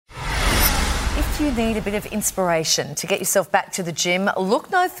If you need a bit of inspiration to get yourself back to the gym, look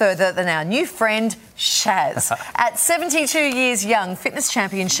no further than our new friend, Shaz. At 72 years young, fitness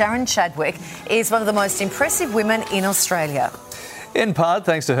champion Sharon Chadwick is one of the most impressive women in Australia. In part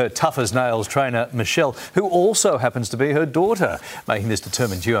thanks to her tough-as-nails trainer, Michelle, who also happens to be her daughter, making this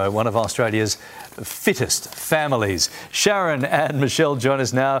determined duo one of Australia's fittest families. Sharon and Michelle join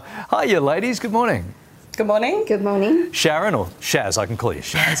us now. Hiya, ladies. Good morning. Good morning. Good morning. Sharon, or Shaz, I can call you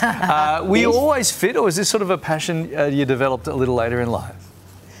Shaz. Were you always fit, or was this sort of a passion you developed a little later in life?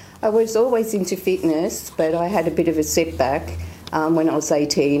 I was always into fitness, but I had a bit of a setback when I was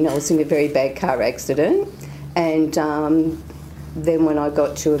 18. I was in a very bad car accident, and then when I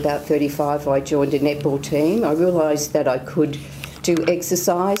got to about 35, I joined a netball team. I realised that I could do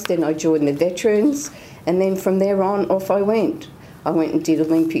exercise, then I joined the veterans, and then from there on, off I went. I went and did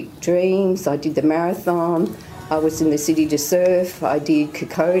Olympic Dreams, I did the marathon, I was in the City to Surf, I did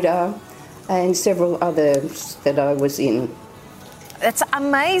Kokoda, and several others that I was in. That's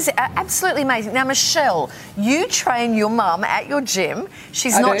amazing, absolutely amazing. Now, Michelle, you train your mum at your gym.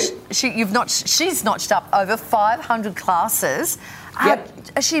 She's notched up over 500 classes.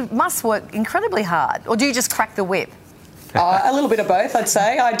 Yep. She must work incredibly hard, or do you just crack the whip? A little bit of both, I'd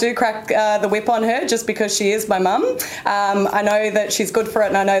say. I do crack the whip on her just because she is my mum. I know that she's good for it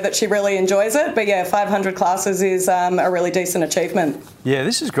and I know that she really enjoys it. But yeah, 500 classes is a really decent achievement. Yeah,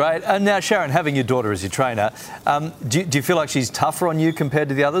 this is great. And now, Sharon, having your daughter as your trainer, do you feel like she's tougher on you compared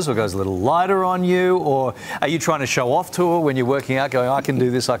to the others, or goes a little lighter on you? Or are you trying to show off to her when you're working out, going, I can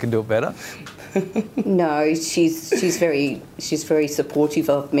do this, I can do it better? No, she's very supportive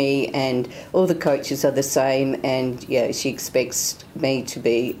of me, and all the coaches are the same, and yeah, she expects me to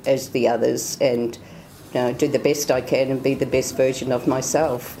be as the others and do the best I can and be the best version of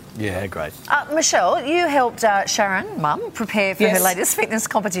myself. Yeah, great. Michelle, you helped Sharon, mum, prepare for her latest fitness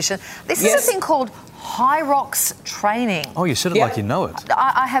competition. This is a thing called High Rocks training. Oh, you said it like you know it.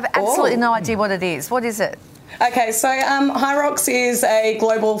 I have absolutely no idea what it is. What is it? Okay, so High Rocks is a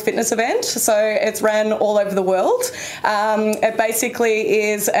global fitness event, so it's ran all over the world. It basically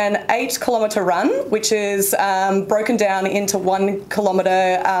is an 8-kilometre run, which is broken down into 1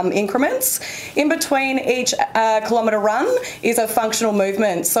 kilometre increments. In between each kilometre run is a functional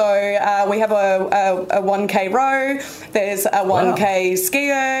movement. So we have a 1K row, there's a 1K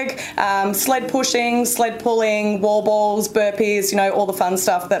ski erg, sled pushing, sled pulling, wall balls, burpees, all the fun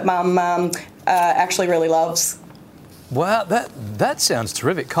stuff that mum actually really loves. Wow, that sounds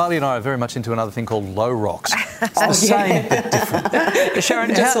terrific. Kylie and I are very much into another thing called low rocks. It's the same, but different.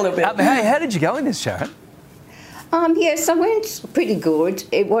 Sharon, just a little bit. How did you go in this, Sharon? Yes, I went pretty good.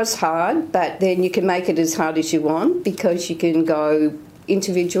 It was hard, but then you can make it as hard as you want, because you can go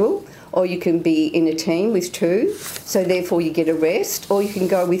individual or you can be in a team with 2, so therefore you get a rest, or you can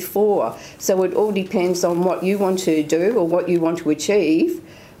go with 4. So it all depends on what you want to do or what you want to achieve.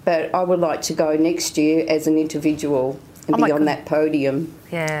 But I would like to go next year as an individual and be on that podium.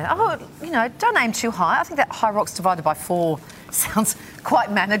 Yeah. Oh, don't aim too high. I think that High Rocks divided by 4 sounds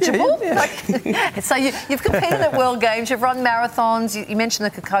quite manageable. Yeah. So you've competed at World Games, you've run marathons, you mentioned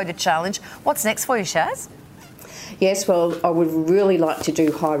the Kokoda Challenge. What's next for you, Shaz? Yes, well, I would really like to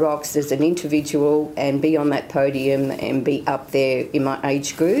do High Rocks as an individual and be on that podium and be up there in my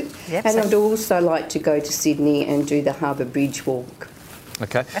age group. Yep, and I'd also like to go to Sydney and do the Harbour Bridge Walk.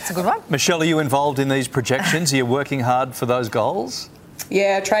 Okay. That's a good one. Michelle, are you involved in these projections? Are you working hard for those goals?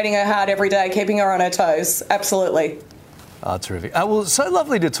 Yeah, training her hard every day, keeping her on her toes. Absolutely. Oh, terrific. Well, so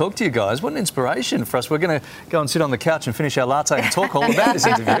lovely to talk to you guys. What an inspiration for us. We're going to go and sit on the couch and finish our latte and talk all about this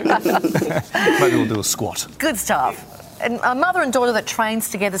interview. Maybe we'll do a squat. Good stuff. And a mother and daughter that trains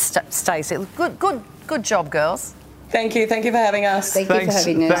together, Stacey. Good job, girls. Thank you. Thank you for having us. Thank you for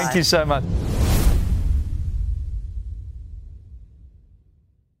having us. Thank you so much.